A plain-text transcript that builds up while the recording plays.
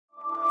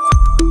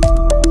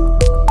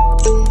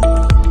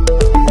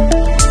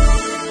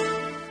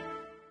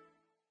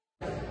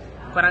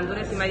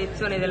ª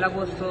edizione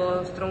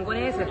dell'Agosto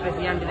Stronconese,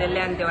 presidente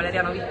dell'ente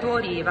Valeriano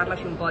Vittori,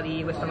 parlaci un po'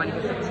 di questa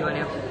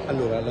manifestazione.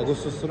 Allora,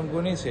 l'Agosto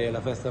Stronconese è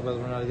la festa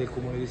patronale del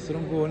comune di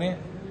Stroncone,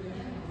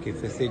 che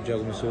festeggia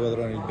come suo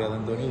patrono il Beato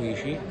Antonio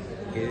Vici,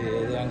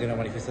 ed è anche una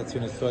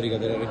manifestazione storica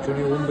della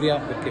regione Umbria,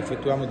 perché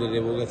effettuiamo delle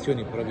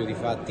evocazioni proprio di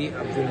fatti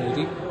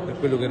avvenuti per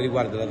quello che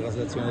riguarda la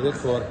traslazione del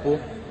corpo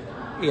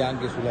e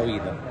anche sulla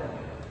vita.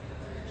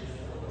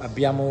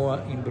 Abbiamo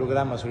in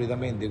programma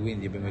solitamente,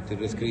 quindi abbiamo il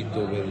rescritto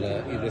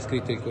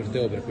e il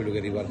corteo per quello che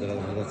riguarda la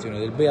traslazione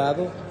del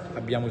Beato,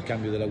 abbiamo il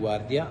cambio della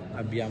guardia,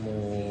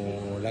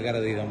 abbiamo la gara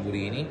dei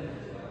tamburini,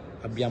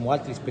 abbiamo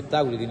altri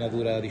spettacoli di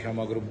natura,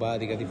 diciamo,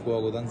 acrobatica, di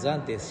fuoco,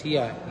 danzante,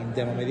 sia in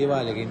tema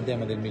medievale che in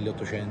tema del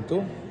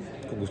 1800,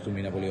 con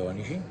costumi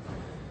napoleonici.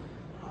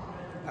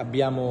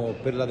 Abbiamo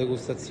per la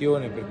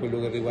degustazione, per quello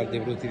che riguarda i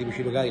prodotti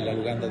tipici locali, la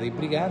locanda dei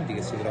briganti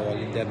che si trova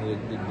all'interno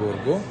del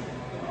borgo.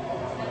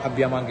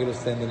 Abbiamo anche lo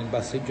stand in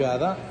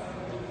passeggiata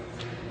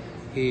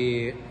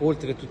e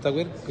oltre a tutta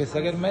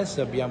questa kermesse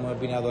abbiamo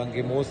abbinato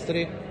anche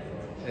mostre,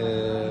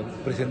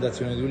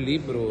 presentazione di un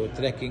libro,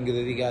 trekking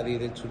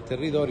dedicati sul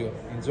territorio,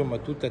 insomma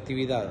tutte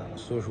attività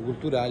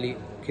socioculturali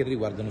che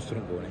riguardano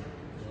Stroncone.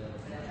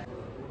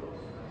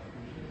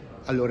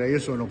 Allora, io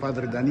sono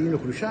padre Danilo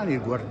Cruciani,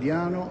 il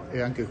guardiano e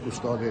anche il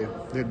custode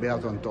del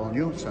Beato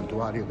Antonio, il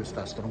santuario che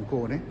sta a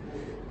Stroncone,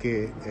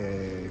 che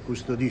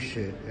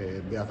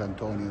custodisce Beato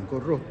Antonio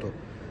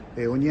incorrotto.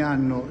 E ogni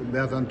anno il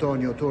Beato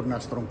Antonio torna a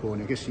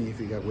Stroncone. Che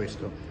significa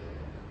questo?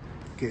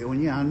 Che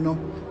ogni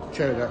anno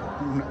c'è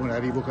una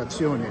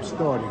rivocazione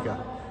storica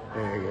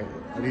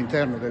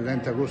all'interno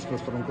dell'ente Agosto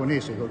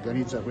Stronconese che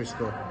organizza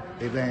questo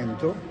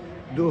evento,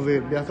 dove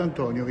il Beato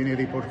Antonio viene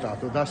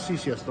riportato da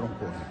Assisi a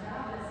Stroncone,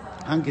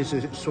 anche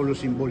se solo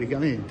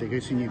simbolicamente. Che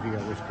significa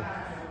questo?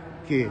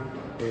 Che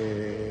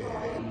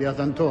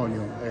Beato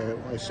Antonio,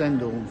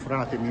 essendo un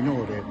frate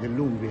minore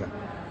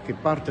dell'Umbria, che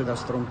parte da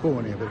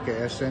Stroncone,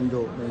 perché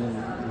essendo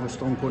uno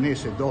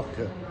stronconese doc,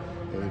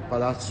 il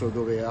palazzo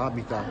dove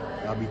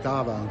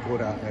abitava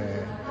ancora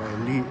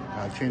lì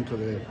al centro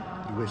di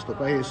questo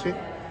paese,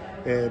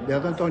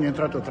 Beato Antonio è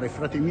entrato tra i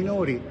frati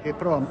minori e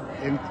però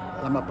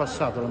ha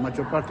passato la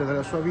maggior parte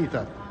della sua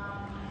vita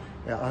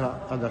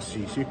ad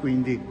Assisi,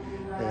 quindi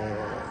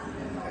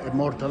è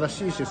morto ad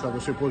Assisi, è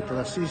stato sepolto ad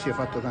Assisi, ha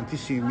fatto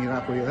tantissimi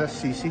miracoli ad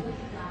Assisi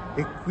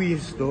e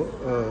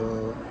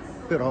questo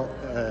però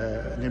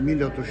nel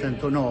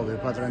 1809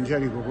 padre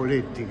Angelico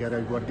Coletti, che era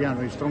il guardiano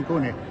di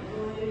Stroncone,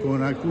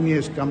 con alcuni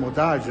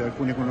escamotage,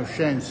 alcune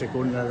conoscenze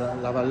con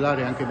la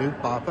vallare anche del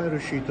Papa, è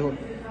riuscito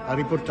a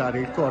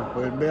riportare il corpo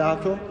del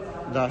Beato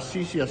da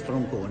Assisi a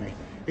Stroncone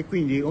e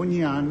quindi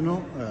ogni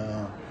anno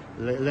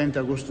l'ente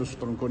Agosto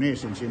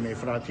Stronconese insieme ai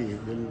frati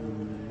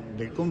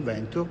del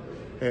convento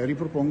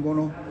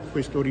ripropongono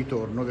questo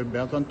ritorno del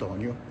Beato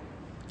Antonio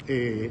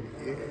e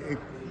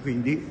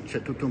quindi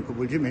c'è tutto un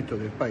coinvolgimento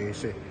del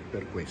paese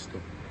per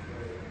questo.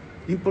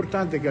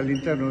 Importante che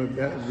all'interno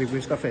di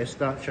questa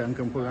festa c'è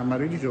anche un programma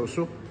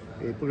religioso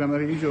e il programma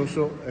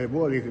religioso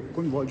vuole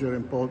coinvolgere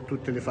un po'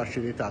 tutte le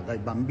fasce d'età, dai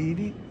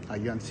bambini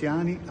agli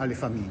anziani alle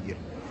famiglie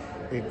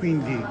e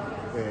quindi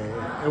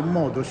è un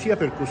modo sia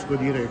per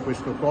custodire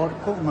questo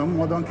corpo ma un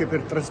modo anche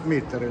per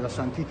trasmettere la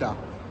santità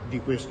di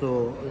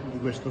questo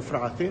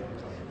frate,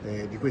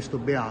 di questo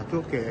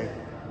beato che è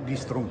di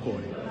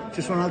Stroncone.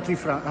 Ci sono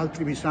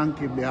altri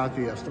santi e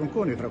beati a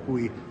Stroncone, tra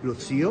cui lo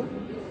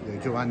zio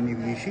Giovanni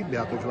Vici,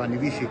 Beato Giovanni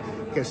Vici,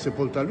 che è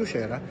sepolto a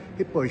Lucera,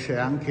 e poi c'è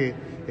anche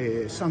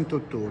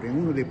Sant'Ottore,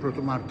 uno dei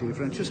protomartiri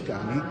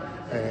francescani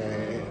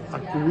a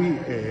cui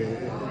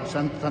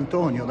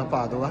Sant'Antonio da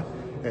Padova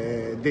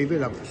deve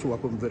la sua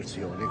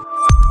conversione.